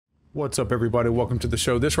What's up everybody, welcome to the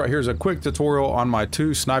show. This right here is a quick tutorial on my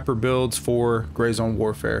 2 sniper builds for GrayZone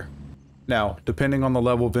Warfare. Now, depending on the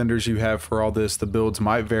level vendors you have for all this, the builds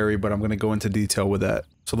might vary, but I'm going to go into detail with that.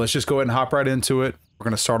 So let's just go ahead and hop right into it. We're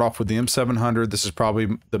going to start off with the M700. This is probably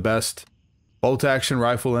the best bolt action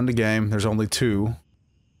rifle in the game. There's only 2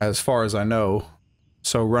 as far as I know.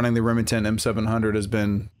 So running the Remington M700 has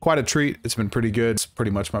been quite a treat. It's been pretty good. It's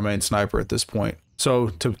pretty much my main sniper at this point. So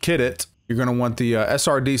to kit it, you're going to want the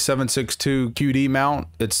SRD 762 QD mount.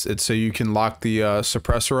 It's so you can lock the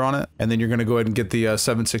suppressor on it. And then you're going to go ahead and get the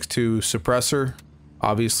 762 suppressor.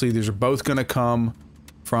 Obviously, these are both going to come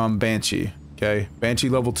from Banshee. Okay, Banshee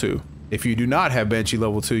level 2. If you do not have Banshee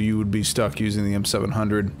level 2, you would be stuck using the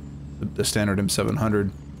M700, the standard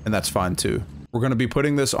M700, and that's fine too. We're going to be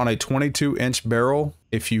putting this on a 22-inch barrel.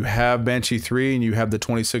 If you have Banshee 3 and you have the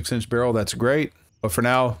 26-inch barrel, that's great. But for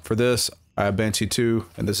now, for this, I have Banshee 2,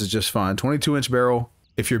 and this is just fine. 22-inch barrel.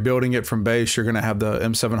 If you're building it from base, you're going to have the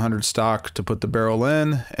M700 stock to put the barrel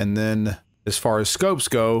in. And then as far as scopes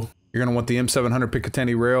go, you're going to want the M700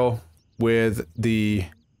 Picatinny rail with the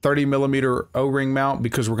 30mm O-ring mount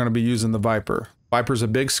because we're going to be using the Viper. Viper's a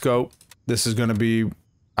big scope. This is going to be,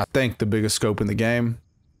 I think, the biggest scope in the game.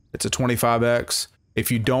 It's a 25x.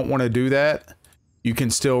 If you don't want to do that, you can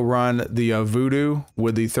still run the Voodoo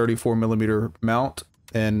with the 34mm mount.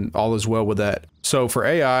 And all is well with that. So for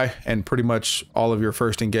AI and pretty much all of your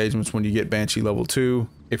first engagements when you get Banshee level 2,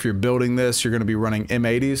 if you're building this, you're going to be running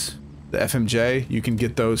M80s, the FMJ. You can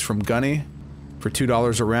get those from Gunny for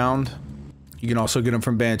 $2 a round. You can also get them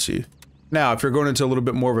from Banshee. Now, if you're going into a little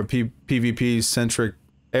bit more of a PvP-centric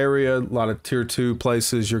area, a lot of tier 2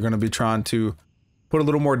 places, you're going to be trying to put a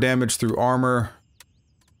little more damage through armor.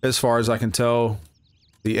 As far as I can tell,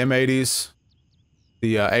 the M80s,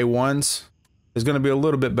 the A1s, is going to be a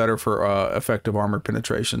little bit better for effective armor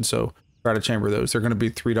penetration. So try to chamber those. They're going to be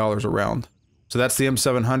 $3 a round. So that's the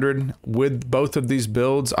M700. With both of these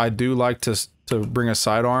builds, I do like to bring a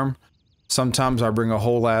sidearm. Sometimes I bring a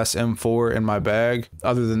whole ass M4 in my bag.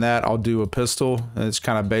 Other than that, I'll do a pistol. And it's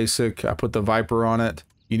kind of basic. I put the Viper on it.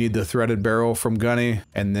 You need the threaded barrel from Gunny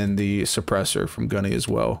and then the suppressor from Gunny as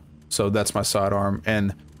well. So that's my sidearm.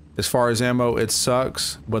 And as far as ammo, it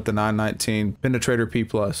sucks, but the 919 Penetrator P+.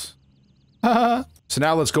 So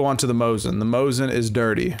now let's go on to the Mosin. The Mosin is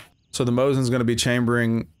dirty. So the Mosin is going to be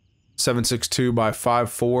chambering 7.62 by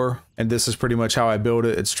 5.4, and this is pretty much how I build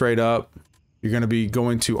it. It's straight up. You're going to be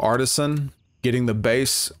going to Artisan, getting the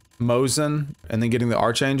base Mosin, and then getting the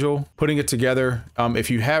Archangel, putting it together. If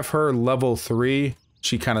you have her level 3,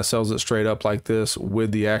 she kind of sells it straight up like this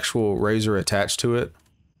with the actual razor attached to it.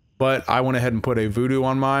 But I went ahead and put a Voodoo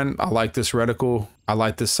on mine. I like this reticle. I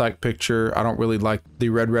like this sight picture. I don't really like the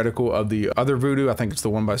red reticle of the other Voodoo. I think it's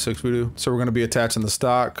the 1x6 Voodoo. So we're going to be attaching the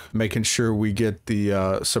stock, making sure we get the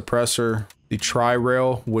suppressor, the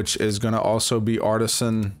tri-rail, which is going to also be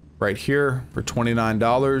Artisan right here for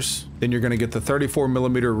 $29. Then you're going to get the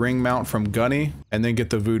 34mm ring mount from Gunny, and then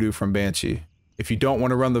get the Voodoo from Banshee. If you don't want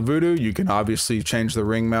to run the Voodoo, you can obviously change the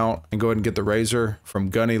ring mount and go ahead and get the Razor from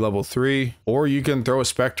Gunny level 3, or you can throw a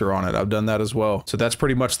Spectre on it. I've done that as well. So that's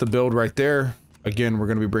pretty much the build right there. Again, we're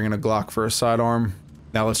going to be bringing a Glock for a sidearm.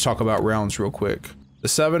 Now let's talk about rounds real quick. The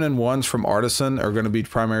 7-in-1s from Artisan are going to be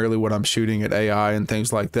primarily what I'm shooting at AI and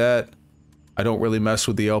things like that. I don't really mess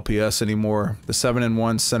with the LPS anymore. The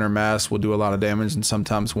 7-in-1 center mass will do a lot of damage and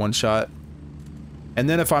sometimes one shot. And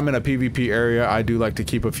then if I'm in a PvP area, I do like to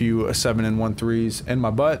keep a few 7-in-1 3s in my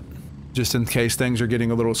butt, just in case things are getting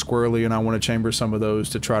a little squirrely and I want to chamber some of those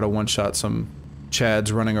to try to one-shot some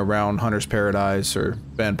Chads running around Hunter's Paradise or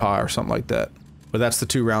Van Pie or something like that. But that's the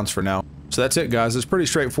 2 rounds for now. So that's it, guys. It's pretty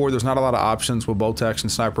straightforward. There's not a lot of options with bolt action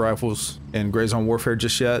sniper rifles in GrayZone Warfare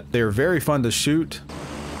just yet. They are very fun to shoot.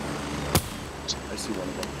 I see one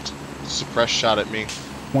of them. Suppress shot at me.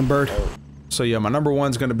 One bird. Oh. So yeah, my number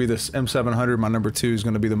 1 is going to be this M700. My number 2 is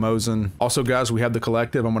going to be the Mosin. Also, guys, we have the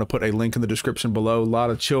collective. I'm going to put a link in the description below. A lot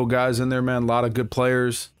of chill guys in there, man. A lot of good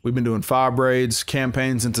players. We've been doing fob raids,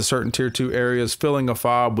 campaigns into certain tier 2 areas, filling a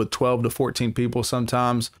fob with 12 to 14 people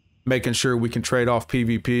sometimes, making sure we can trade off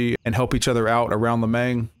PvP and help each other out around the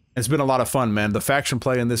main. It's been a lot of fun, man. The faction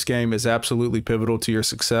play in this game is absolutely pivotal to your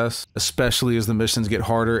success, especially as the missions get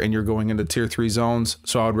harder and you're going into tier 3 zones.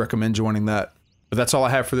 So I would recommend joining that. But that's all I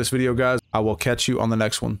have for this video, guys. I will catch you on the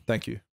next one. Thank you.